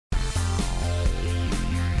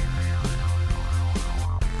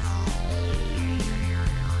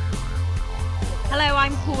Hello,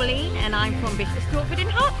 I'm Pauline and I'm from Bishop Stortford in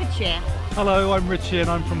Hertfordshire. Hello, I'm Richie and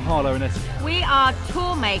I'm from Harlow in Essex. We are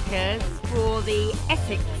tour makers for the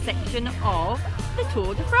Essex section of the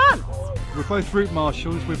Tour de France. We're both route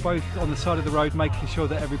marshals, we're both on the side of the road making sure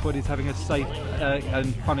that everybody's having a safe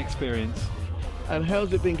and fun experience. And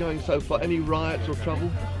how's it been going so far? Any riots or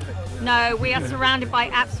trouble? No, we are surrounded by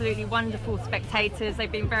absolutely wonderful spectators.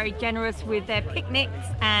 They've been very generous with their picnics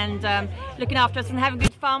and looking after us and having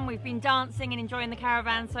good fun. We've been dancing and enjoying the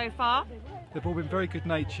caravan so far. They've all been very good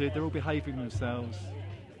natured, they're all behaving themselves,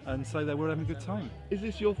 and so they're all having a good time. Is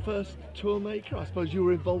this your first tour maker? I suppose you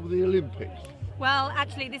were involved with the Olympics. Well,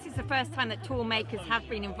 actually, this is the first time that tour makers have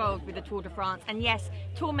been involved with the Tour de France. And yes,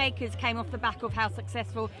 tour makers came off the back of how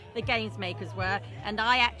successful the games makers were. And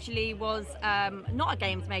I actually was not a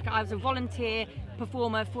games maker, I was a volunteer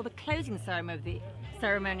performer for the closing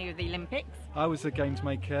ceremony of the Olympics. I was a games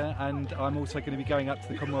maker, and I'm also going to be going up to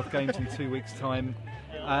the Commonwealth Games in 2 weeks' time.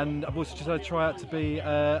 And I've also just had a try out to be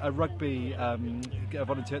a rugby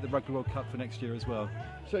volunteer at the Rugby World Cup for next year as well.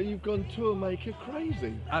 So you've gone tour maker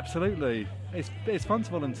crazy. Absolutely. It's fun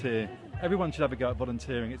to volunteer. Everyone should have a go at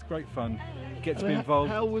volunteering. It's great fun. Get to be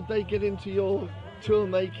involved. How would they get into your tour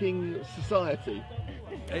making society?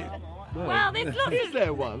 Well, there's lots Is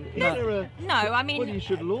there one? No, I mean... Well, you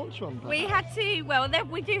should launch one. Perhaps. We had to, well,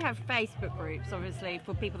 we do have Facebook groups, obviously,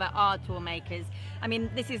 for people that are tour makers. I mean,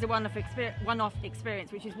 this is a one-off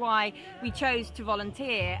experience, which is why we chose to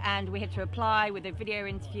volunteer, and we had to apply with a video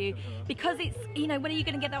interview, because it's, you know, when are you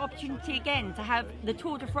going to get that opportunity again to have the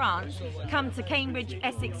Tour de France come to Cambridge,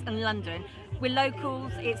 Essex and London? We're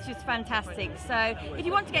locals, it's just fantastic. So if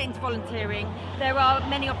you want to get into volunteering, there are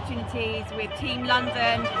many opportunities with Team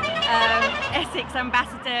London, Essex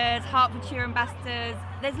ambassadors, Hertfordshire ambassadors.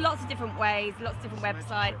 There's lots of different ways, lots of different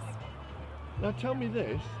websites. Now tell me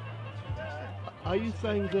this, are you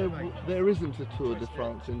saying there isn't a Tour de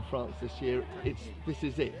France in France this year? This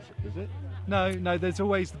is it, is it? No, there's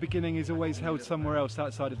always, the beginning is always held somewhere else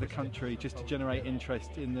outside of the country, just to generate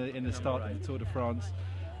interest in the start of the Tour de France.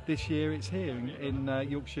 This year it's here in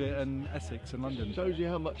Yorkshire and Essex and London. Shows you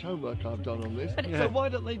how much homework I've done on this. Yeah. So why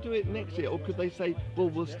don't they do it next year? Or could they say, well,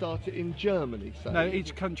 we'll start it in Germany? Say? No,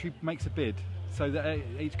 each country makes a bid. So that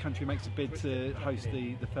each country makes a bid to host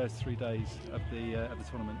the first 3 days of the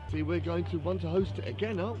tournament. See, we're going to want to host it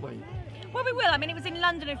again, aren't we? Well, we will. I mean, it was in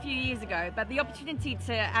London a few years ago, but the opportunity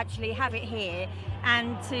to actually have it here,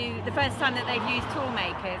 and to the first time that they've used tour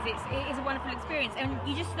makers, it is a wonderful experience, and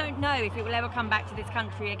you just don't know if it will ever come back to this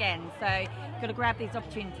country again. So you've got to grab these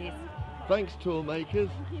opportunities. Thanks, tour makers.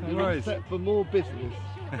 No worries. Set for more business.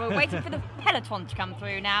 We're waiting for the peloton to come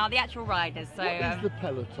through now, the actual riders. So what is the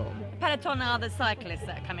peloton? Peloton are the cyclists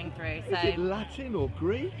that are coming through. So. Is it Latin or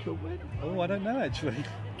Greek or what? Oh, I don't know actually.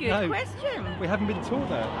 Good question. We haven't been taught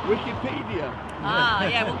that. Wikipedia. Ah,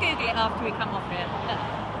 yeah, we'll Google it after we come off here.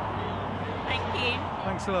 Thank you.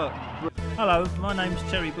 Thanks a lot. Hello, my name's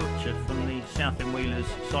Terry Butcher from the Southend Wheelers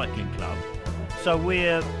Cycling Club. So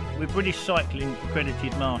we're British Cycling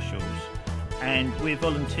accredited marshals, and we're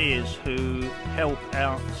volunteers who help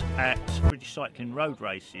out at British Cycling road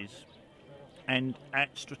races and at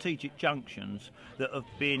strategic junctions that have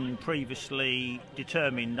been previously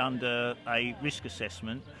determined under a risk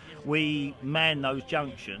assessment. We man those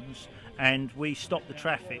junctions and we stop the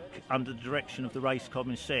traffic under the direction of the race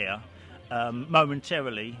commissaire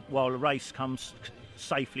momentarily while the race comes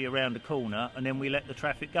safely around the corner, and then we let the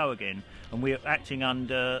traffic go again. And we're acting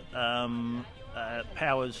under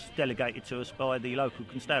powers delegated to us by the local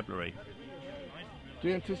constabulary. Do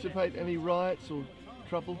you anticipate any riots or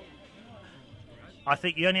trouble? I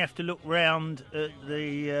think you only have to look round at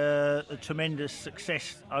the tremendous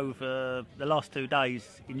success over the last 2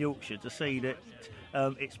 days in Yorkshire to see that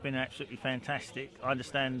it's been absolutely fantastic. I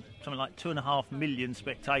understand something like 2.5 million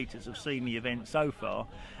spectators have seen the event so far,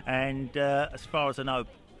 and as far as I know,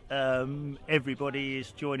 everybody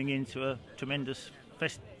is joining into a tremendous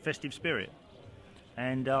festive spirit,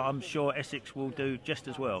 and I'm sure Essex will do just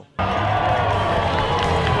as well.